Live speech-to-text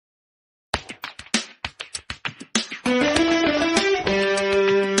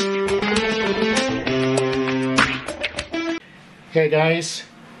Hey guys,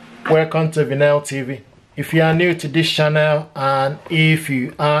 welcome to Vinyl TV. If you are new to this channel, and if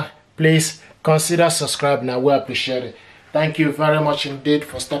you are, please consider subscribing. I will appreciate it. Thank you very much indeed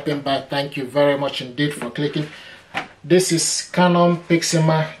for stopping by. Thank you very much indeed for clicking. This is Canon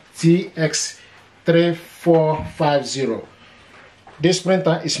PIXMA TS3450. This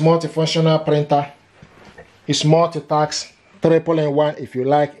printer is multifunctional printer. It's multitask, triple in one if you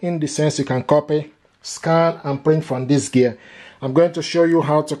like, in the sense you can copy, scan and print from this gear. I'm going to show you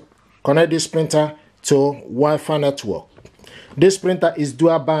how to connect this printer to Wi-Fi network. This printer is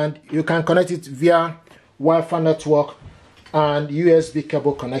dual band. You can connect it via Wi-Fi network and USB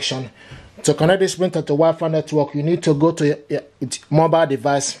cable connection. To connect this printer to Wi-Fi network, you need to go to your mobile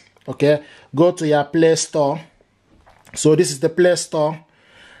device. Okay, go to your Play Store. So this is the Play Store,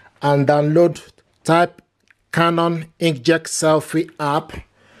 and download, type Canon inkjet selfie app.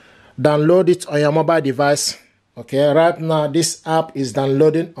 Download it on your mobile device. Okay, right now this app is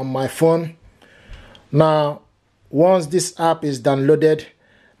downloading on my phone. Now once this app is downloaded,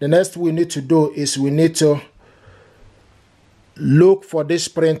 the next we need to do is we need to look for this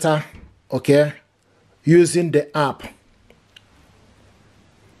printer, okay, using the app.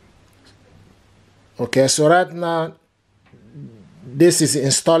 Okay, so right now this is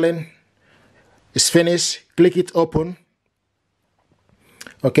installing. It's finished. Click it open.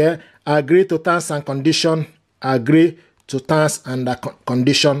 Okay, agree to terms and condition. Agree to terms and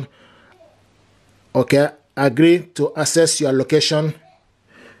condition. Okay, agree to access your location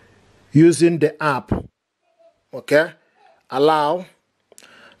using the app. Okay, allow.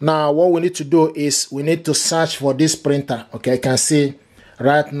 Now what we need to do is we need to search for this printer. Okay, you can see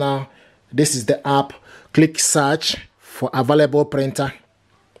right now this is the app. Click search for available printer.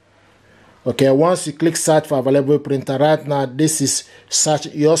 Okay, once you click search for available printer, right now this is search.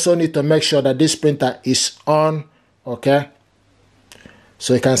 You also need to make sure that this printer is on. Okay,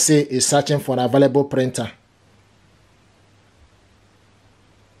 so you can see it's searching for the available printer.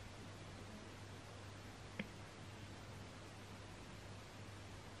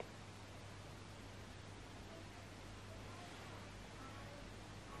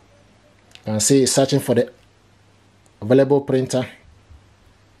 You can see it's searching for the available printer.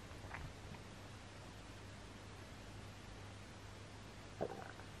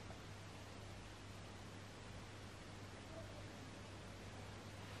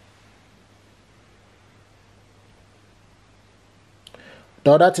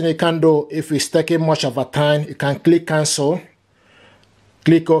 The other thing you can do, if it's taking much of a time, you can click cancel,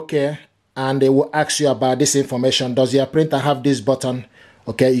 click OK, and they will ask you about this information. Does your printer have this button?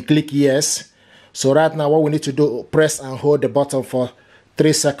 Okay, you click yes. So right now what we need to do, press and hold the button for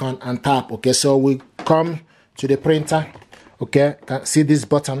 3 seconds and tap. Okay, so we come to the printer. Okay, can see this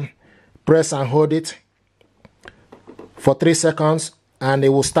button, press and hold it for 3 seconds and it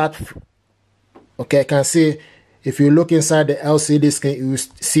will start. Okay, you can see, if you look inside the LCD screen, you will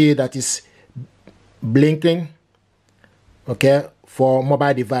see that it's blinking, okay, for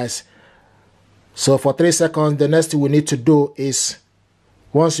mobile device. So for 3 seconds, the next thing we need to do is,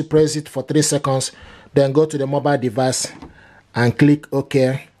 once you press it for 3 seconds, then go to the mobile device and click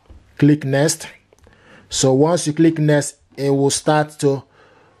OK, click next. So once you click next, it will start to,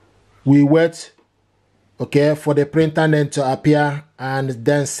 we wait, okay, for the printer name to appear and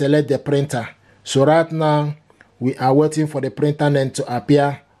then select the printer. So right now, we are waiting for the printer name to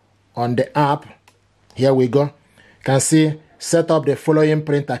appear on the app. Here we go. You can see, set up the following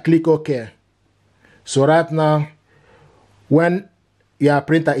printer. Click OK. So right now, when your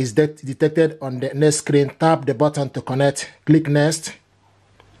printer is detected on the next screen, tap the button to connect. Click next.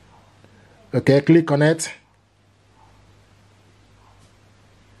 Okay, click connect.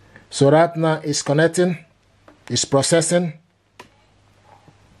 So right now it's connecting. It's processing.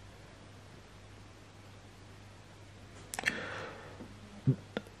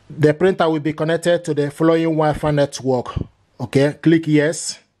 The printer will be connected to the following Wi-Fi network. Okay, click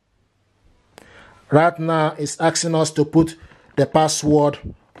yes. Right now it's asking us to put the password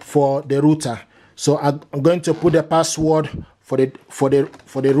for the router. So I'm going to put the password for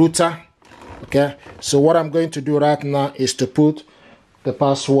the router. Okay, so what I'm going to do right now is to put the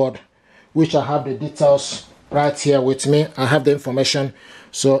password, which I have the details right here with me. I have the information,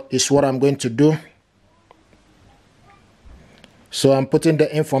 so it's what I'm going to do. So I'm putting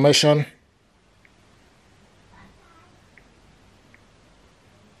the information.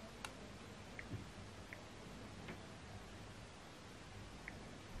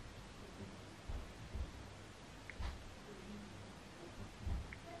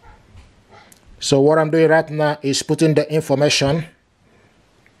 So what I'm doing right now is putting the information.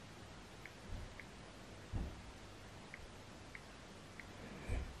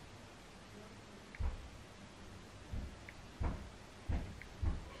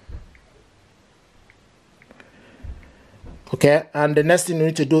 Okay, and the next thing you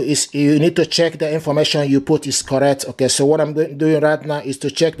need to do is you need to check the information you put is correct. Okay, so what I'm doing right now is to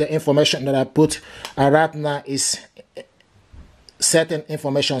check the information that I put, and right now is certain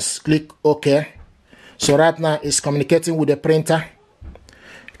information. Click OK. So right now it's communicating with the printer.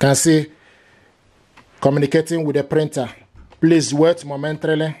 You can see communicating with the printer. Please wait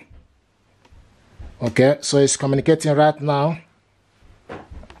momentarily. Okay, so it's communicating right now,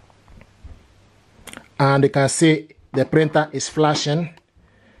 and you can see the printer is flashing.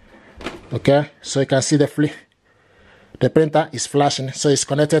 Okay, so you can see the printer is flashing, so it's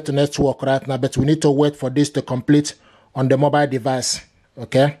connected to network right now, but we need to wait for this to complete on the mobile device.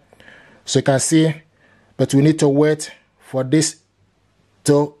 Okay, so you can see, but we need to wait for this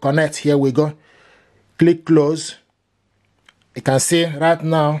to connect. Here we go. Click close. You can see right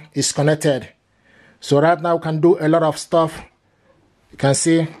now it's connected. So right now we can do a lot of stuff. You can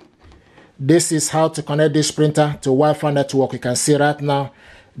see this is how to connect this printer to Wi-Fi network. You can see right now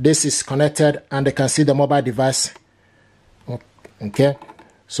this is connected, and you can see the mobile device. Okay,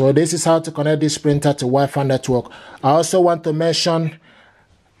 so this is how to connect this printer to Wi-Fi network. I also want to mention,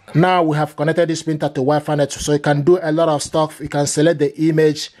 now we have connected this printer to Wi-Fi network, so you can do a lot of stuff. You can select the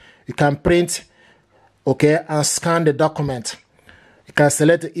image, you can print, okay, and scan the document. You can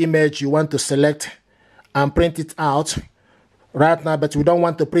select the image you want to select and print it out right now, but we don't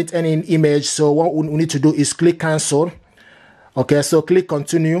want to print any image, so what we need to do is click cancel. Okay, so click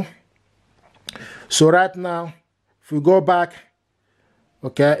continue. So right now if we go back,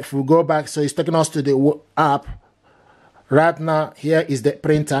 okay, if we go back, so it's taking us to the app. Right now here is the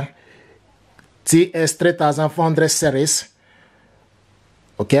printer TS3450 series.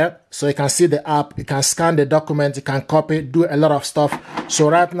 Okay, so you can see the app, you can scan the document, you can copy, do a lot of stuff. So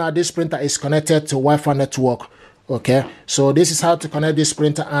right now this printer is connected to Wi-Fi network. Okay, so this is how to connect this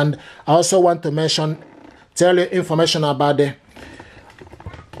printer. And I also want to mention, tell you information about the,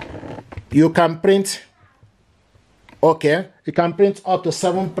 you can print, okay, you can print up to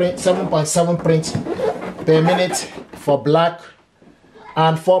 7.7 prints per minute for black,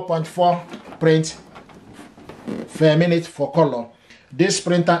 and 4.4 print per minute for color. This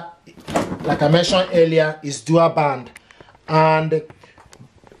printer, like I mentioned earlier, is dual band and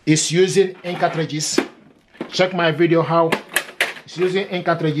is using ink cartridges. Check my video how it's using ink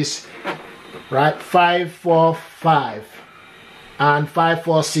cartridges, right? 545 and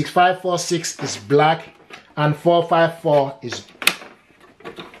 546. 546 is black and 454 is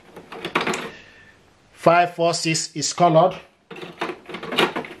 546 is colored.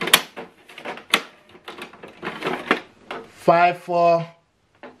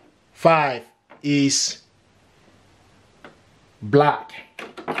 545 is black.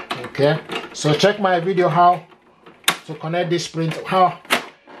 Okay, so check my video how to connect this printer, how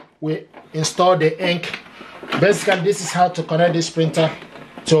we install the ink. Basically this is how to connect this printer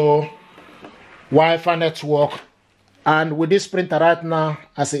to Wi-Fi network. And with this printer right now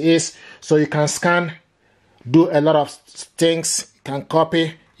as it is, so you can scan, do a lot of things, you can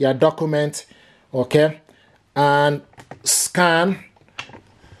copy your document, okay, and scan.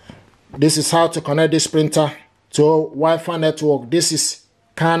 This is how to connect this printer to Wi-Fi network. This is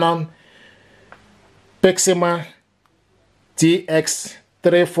Canon PIXMA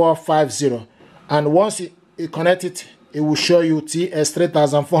TS3450, and once you connect it, it will show you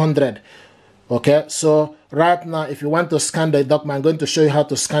TS3400. Okay, so right now if you want to scan the document, I'm going to show you how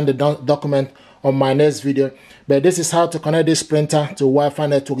to scan the document on my next video. But this is how to connect this printer to Wi-Fi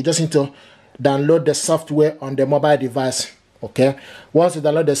network. You just need to download the software on the mobile device. Okay, once you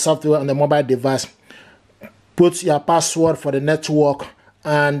download the software on the mobile device, put your password for the network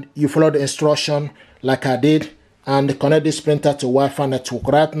and you follow the instruction like I did, and connect this printer to Wi-Fi network.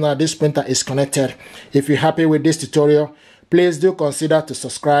 Right now this printer is connected. If you're happy with this tutorial, please do consider to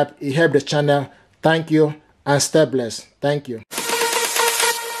subscribe. It helps the channel. Thank you and stay blessed. Thank you.